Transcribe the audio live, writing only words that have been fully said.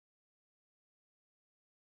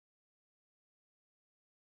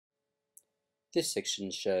This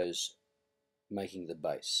section shows making the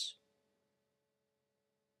base.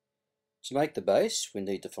 To make the base, we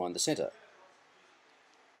need to find the centre.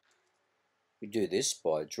 We do this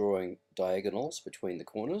by drawing diagonals between the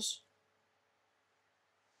corners.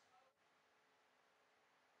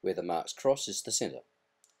 Where the marks cross is the centre.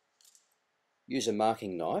 Use a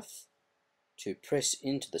marking knife to press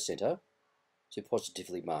into the centre to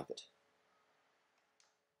positively mark it.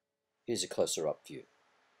 Here's a closer up view.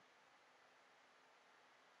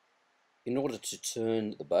 In order to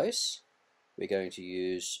turn the base, we're going to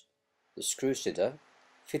use the screw centre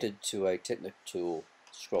fitted to a Technic Tool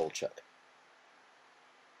scroll chuck.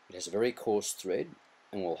 It has a very coarse thread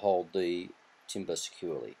and will hold the timber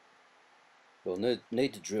securely. We'll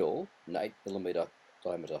need to drill an 8mm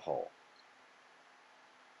diameter hole.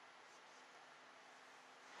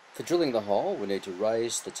 For drilling the hole, we need to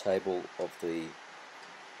raise the table of the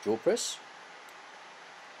drill press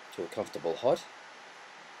to a comfortable height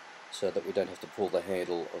so that we don't have to pull the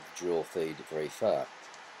handle of the drill feed very far.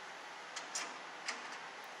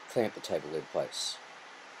 Clamp the table in place.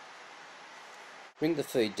 Bring the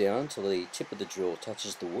feed down till the tip of the drill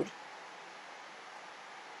touches the wood.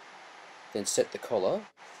 Then set the collar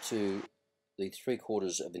to the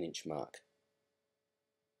 3/4 of an inch mark.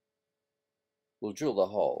 We'll drill the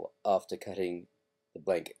hole after cutting the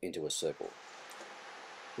blank into a circle.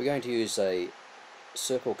 We're going to use a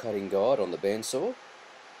circle cutting guide on the bandsaw.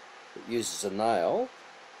 It uses a nail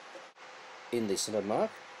in the centre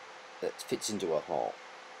mark that fits into a hole.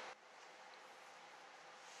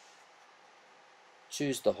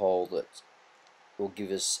 Choose the hole that will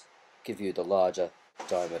give you the larger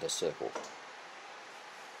diameter circle.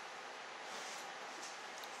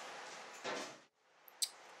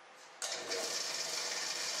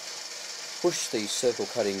 Push the circle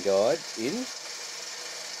cutting guide in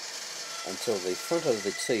until the front of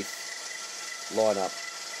the teeth line up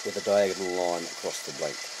with a diagonal line across the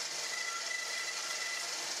blank.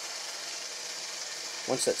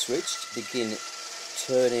 Once that's reached, begin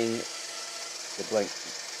turning the blank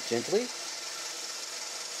gently.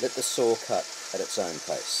 Let the saw cut at its own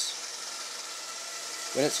pace.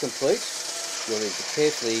 When it's complete, you'll need to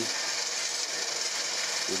carefully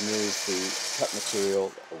remove the cut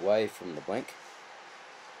material away from the blank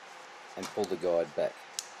and pull the guide back.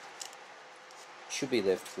 You should be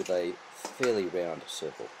left with a fairly round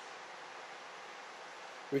circle.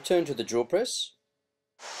 Return to the drill press,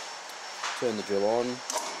 turn the drill on,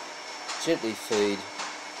 gently feed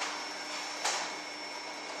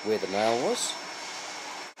where the nail was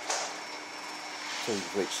until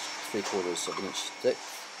you've reached 3/4 of an inch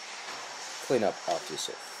depth. Clean up after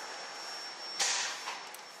yourself.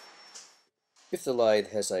 If the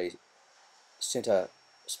lathe has a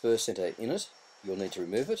spur centre in it, you'll need to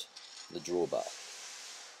remove it with the drawbar.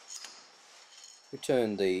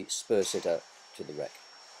 Return the spur centre to the rack.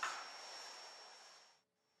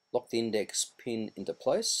 Lock the index pin into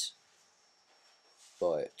place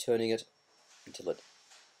by turning it until it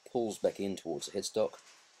pulls back in towards the headstock.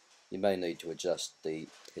 You may need to adjust the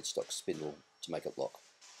headstock spindle to make it lock.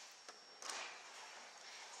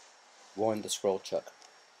 Wind the scroll chuck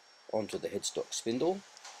onto the headstock spindle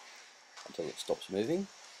until it stops moving.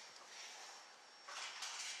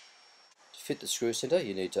 To fit the screw centre,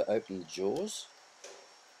 you need to open the jaws,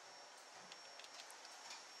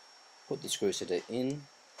 put the screw centre in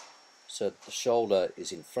so that the shoulder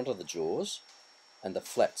is in front of the jaws and the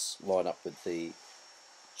flats line up with the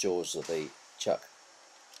jaws of the chuck.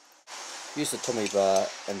 Use the Tommy bar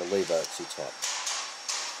and the lever to tighten.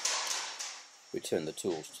 Return the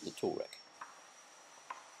tools to the tool rack.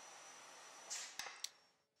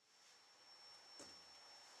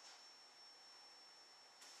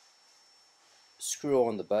 Screw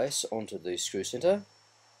on the base onto the screw centre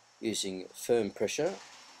using firm pressure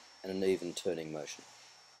and an even turning motion.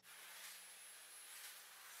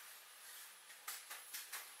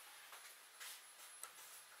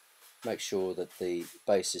 Make sure that the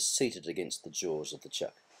base is seated against the jaws of the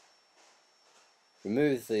chuck.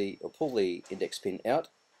 Remove or pull the index pin out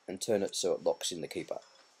and turn it so it locks in the keeper.